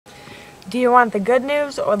Do you want the good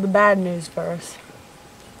news or the bad news first?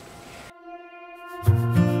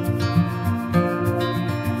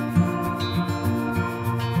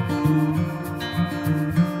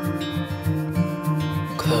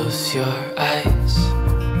 Close your eyes,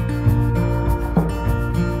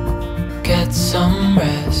 get some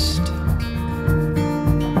rest.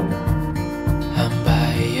 I'm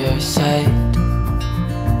by your side,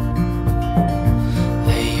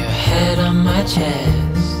 lay your head on my chest.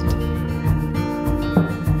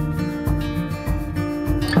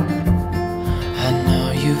 I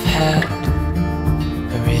know you've had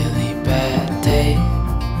a really bad day,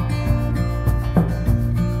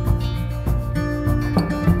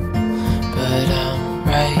 but I'm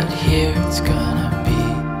right here, it's gonna be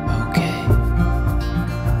okay.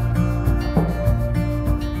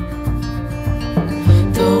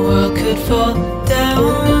 The world could fall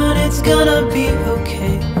down, it's gonna be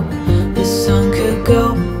okay. The sun could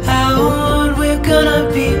go out, we're gonna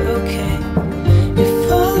be okay.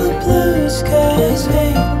 If all the blue skies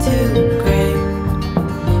fade to gray,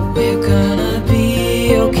 we're gonna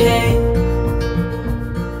be okay.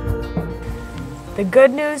 The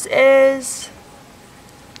good news is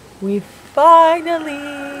we finally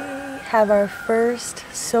have our first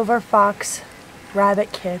silver fox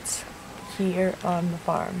rabbit kits here on the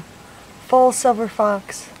farm. Full silver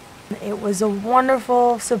fox. It was a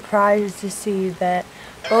wonderful surprise to see that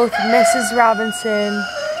both Mrs. Robinson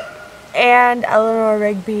and Eleanor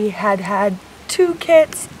Rigby had 2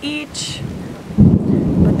 kits each,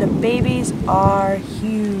 but the babies are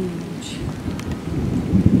huge.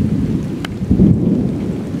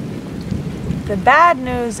 The bad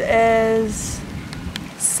news is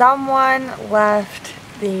someone left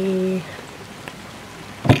the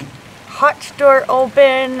hutch door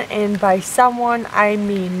open, and by someone I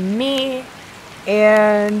mean me,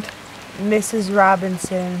 and Mrs.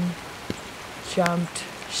 Robinson jumped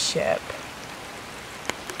ship.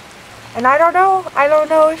 And I don't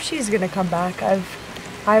know if she's gonna come back.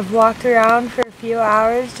 I've walked around for a few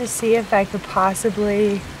hours to see if I could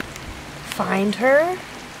possibly find her,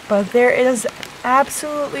 but there is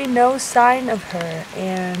absolutely no sign of her,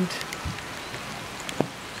 and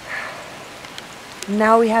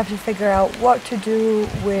now we have to figure out what to do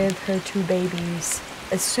with her 2 babies,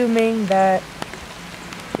 assuming that,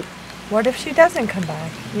 what if she doesn't come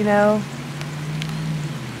back, you know?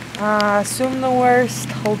 Assume the worst,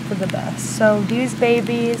 hope for the best. So these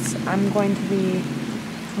babies, I'm going to be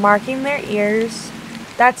marking their ears.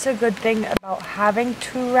 That's a good thing about having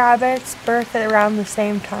 2 rabbits birth at around the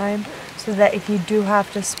same time, so that if you do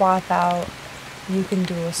have to swap out, you can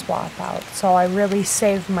do a swap out. So I really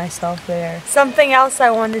saved myself there. Something else I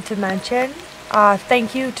wanted to mention,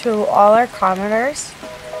 thank you to all our commenters.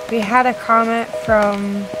 We had a comment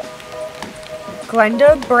from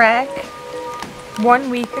Glenda Breck 1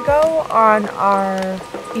 week ago on our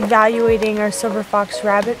evaluating our silver fox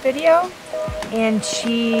rabbit video, and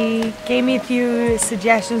she gave me a few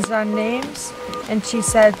suggestions on names, and she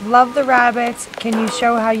said, "Love the rabbits, can you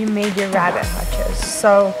show how you made your rabbit hutches?"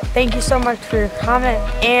 So thank you so much for your comment,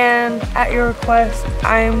 and at your request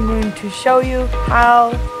I am going to show you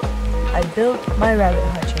how I built my rabbit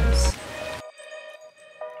hutches.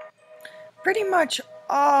 Pretty much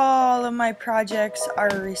all of my projects are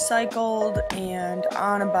recycled and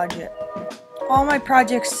on a budget. All my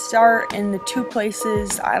projects start in the 2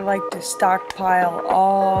 places I like to stockpile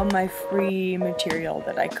all my free material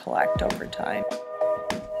that I collect over time.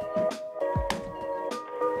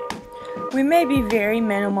 We may be very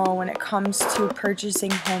minimal when it comes to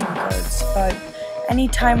purchasing home goods, but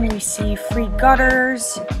anytime we see free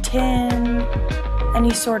gutters, tin,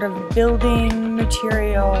 any sort of building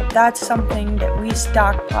material, that's something that we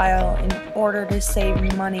stockpile in order to save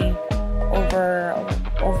money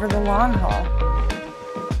over the long haul.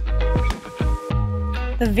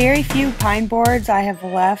 The very few pine boards I have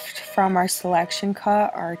left from our selection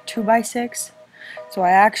cut are 2x6, so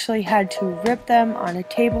I actually had to rip them on a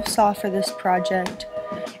table saw for this project,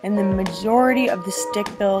 and the majority of the stick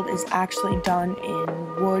build is actually done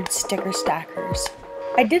in wood sticker stackers.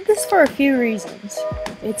 I did this for a few reasons.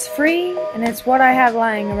 It's free, and it's what I had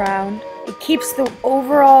lying around. It keeps the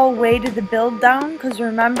overall weight of the build down, because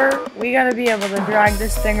remember, we gotta be able to drag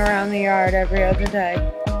this thing around the yard every other day.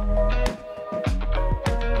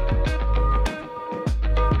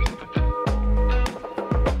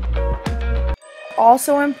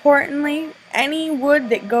 Also importantly, any wood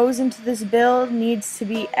that goes into this build needs to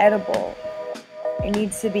be edible. It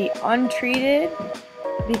needs to be untreated,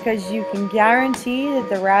 because you can guarantee that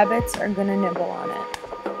the rabbits are going to nibble on it.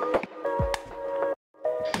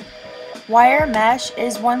 Wire mesh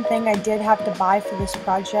is one thing I did have to buy for this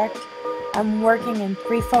project. I'm working in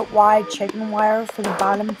 3-foot wide chicken wire for the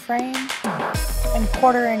bottom frame and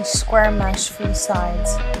 1/4-inch square mesh for the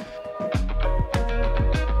sides.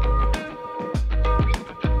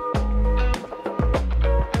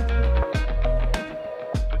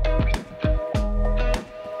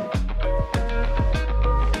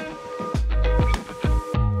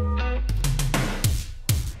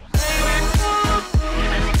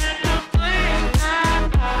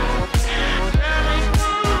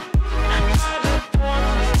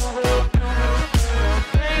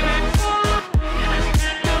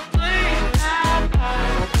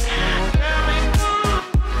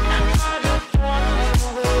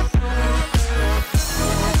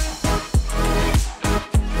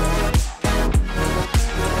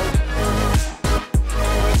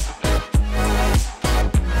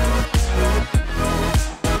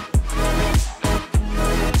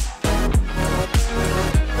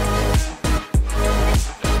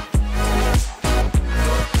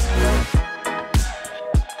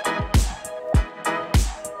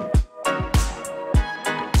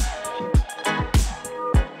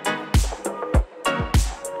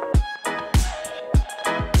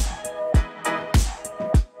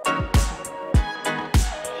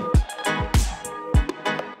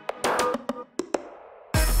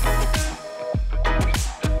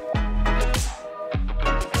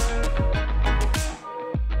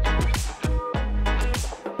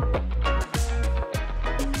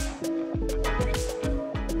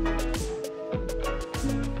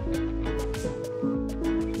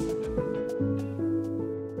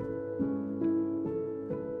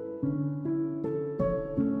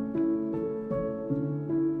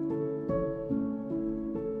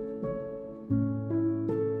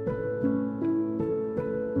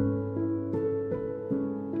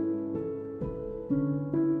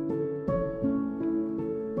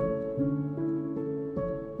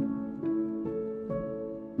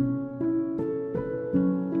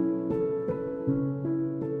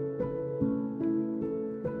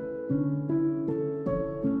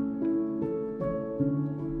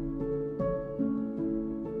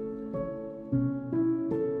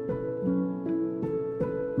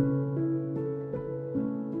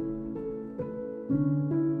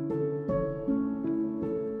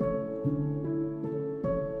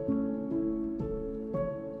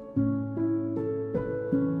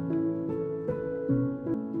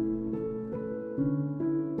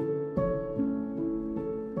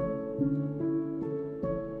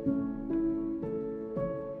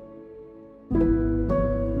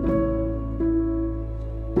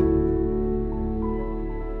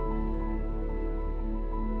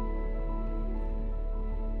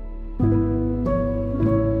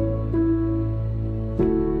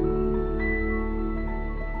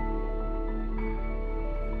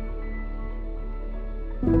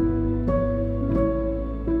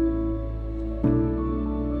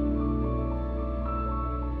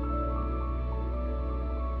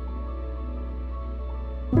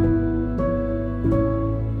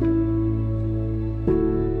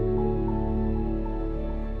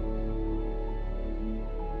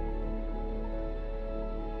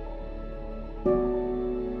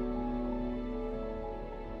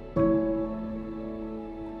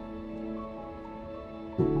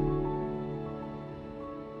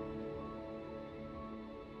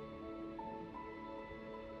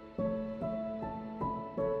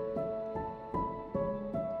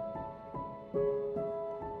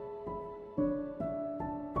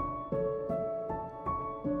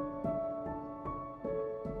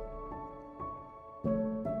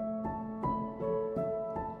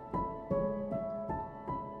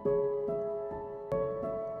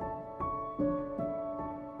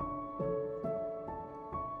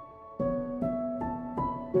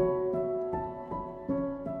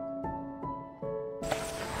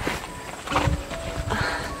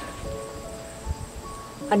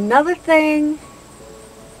 Another thing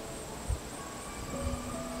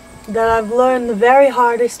that I've learned the very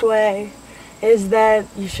hardest way is that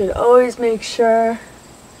you should always make sure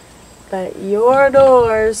that your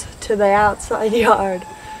doors to the outside yard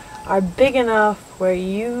are big enough where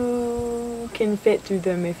you can fit through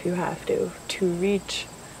them if you have to reach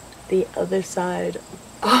the other side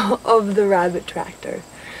of the rabbit tractor.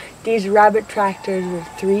 These rabbit tractors are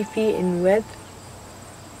 3 feet in width.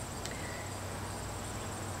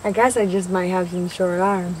 I guess I just might have some short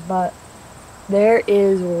arms, but there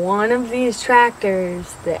is one of these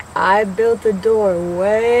tractors that I built the door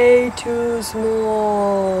way too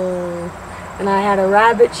small. And I had a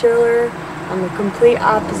rabbit chiller on the complete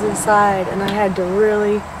opposite side, and I had to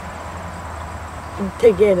really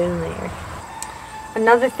get in there.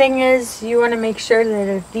 Another thing is you want to make sure that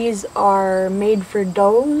if these are made for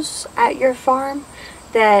does at your farm,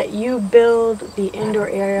 that you build the indoor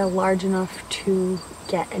area large enough to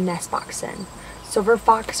get a nest box in. Silver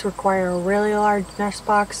fox require a really large nest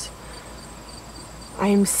box. I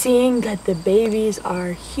am seeing that the babies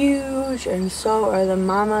are huge, and so are the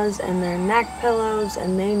mamas and their neck pillows,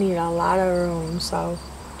 and they need a lot of room, so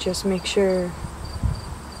just make sure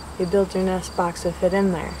you build your nest box to fit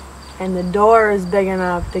in there. And the door is big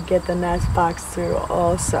enough to get the nest box through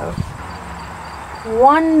also.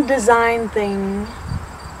 One design thing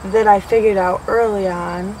that I figured out early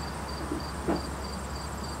on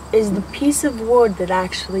is the piece of wood that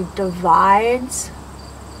actually divides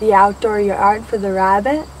the outdoor yard for the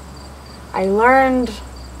rabbit. I learned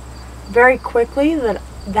very quickly that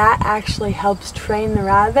that actually helps train the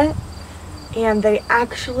rabbit, and they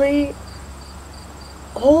actually,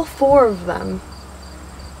 all 4 of them,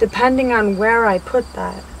 depending on where I put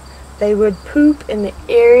that, they would poop in the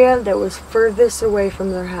area that was furthest away from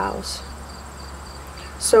their house.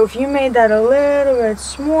 So if you made that a little bit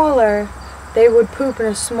smaller, they would poop in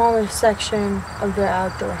a smaller section of their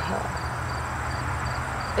outdoor hut,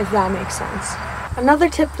 if that makes sense. Another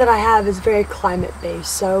tip that I have is very climate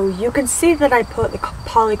based. So you can see that I put the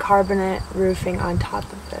polycarbonate roofing on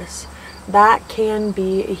top of this. That can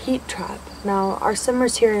be a heat trap. Now, our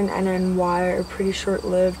summers here in NY are pretty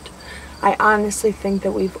short-lived. I honestly think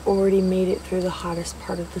that we've already made it through the hottest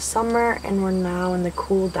part of the summer, and we're now in the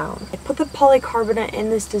cool down. I put the polycarbonate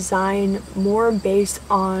in this design more based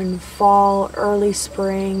on fall, early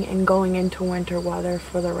spring, and going into winter weather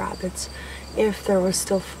for the rabbits, if there was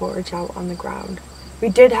still forage out on the ground. We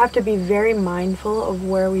did have to be very mindful of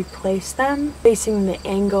where we placed them, facing the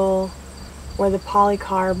angle where the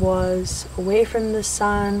polycarb was, away from the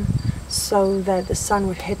sun, so that the sun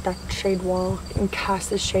would hit that shade wall and cast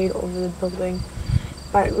the shade over the building.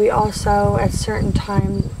 But we also, at certain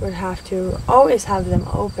times, would have to always have them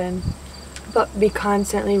open, but be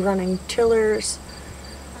constantly running chillers,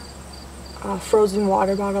 frozen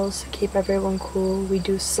water bottles to keep everyone cool. We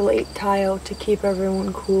do slate tile to keep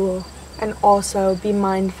everyone cool, and also be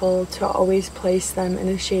mindful to always place them in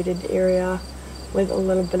a shaded area with a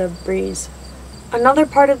little bit of breeze. Another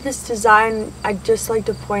part of this design I'd just like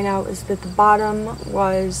to point out is that the bottom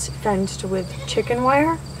was fenced with chicken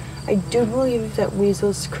wire. I do believe that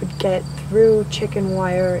weasels could get through chicken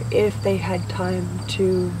wire if they had time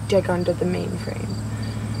to dig under the main frame.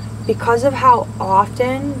 Because of how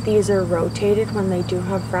often these are rotated when they do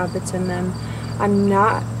have rabbits in them, I'm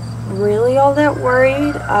not really all that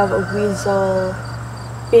worried of a weasel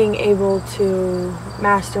being able to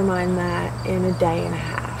mastermind that in a day and a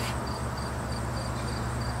half.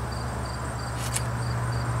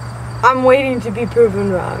 I'm waiting to be proven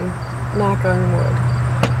wrong, knock on wood.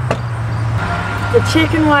 The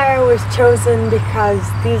chicken wire was chosen because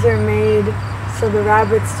these are made so the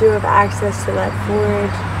rabbits do have access to that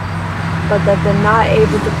forage, but that they're not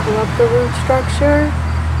able to pull up the root structure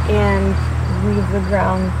and leave the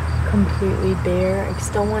ground completely bare. I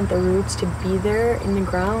still want the roots to be there in the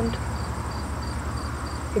ground.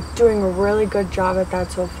 It's doing a really good job at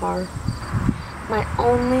that so far. My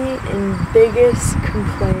only and biggest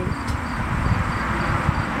complaint,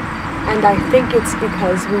 and I think it's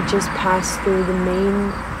because we just passed through the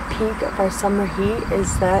main peak of our summer heat,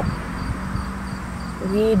 is that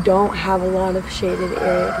we don't have a lot of shaded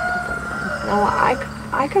area to put them in. Now,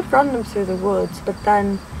 I could run them through the woods, but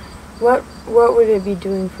then what would it be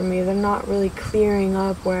doing for me? They're not really clearing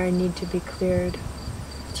up where I need to be cleared.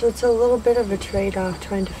 So it's a little bit of a trade-off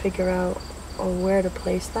trying to figure out where to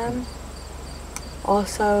place them.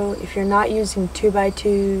 Also, if you're not using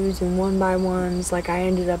 2x2s and 1x1s like I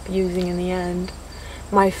ended up using in the end,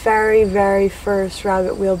 my very first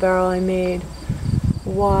rabbit wheelbarrow I made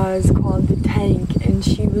was called the Tank, and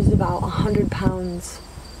she was about 100 pounds.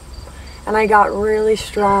 And I got really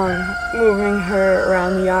strong moving her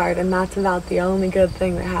around the yard, and that's about the only good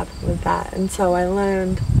thing that happened with that. And so I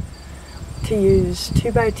learned to use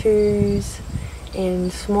 2x2s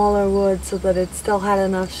in smaller wood so that it still had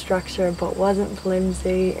enough structure but wasn't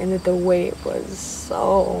flimsy, and that the weight was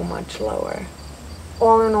so much lower.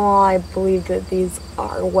 All in all, I believe that these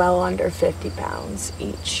are well under 50 pounds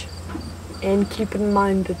each. And keep in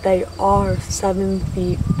mind that they are 7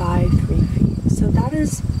 feet by 3 feet. So that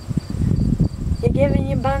is, you're giving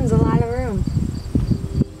your buns a lot of room.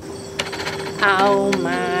 Oh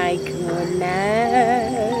my goodness.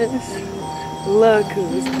 Look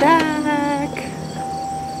who's back.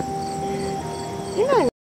 You're not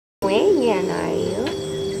away again, are you?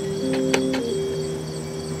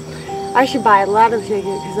 I should buy a lotto ticket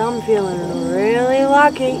because I'm feeling really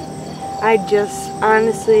lucky. I just,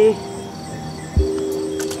 honestly,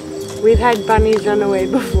 we've had bunnies run away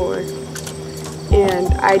before,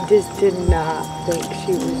 and I just did not think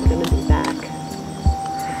she was going to be back.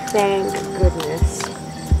 Thank goodness.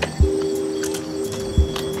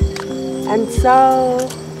 And so,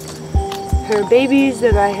 her babies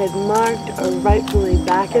that I had marked are rightfully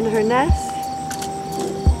back in her nest.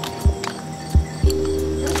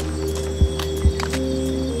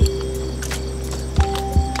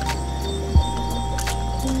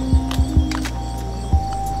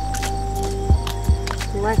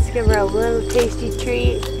 Let's give her a little tasty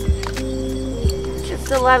treat, just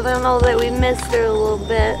to let her know that we missed her a little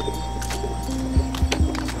bit.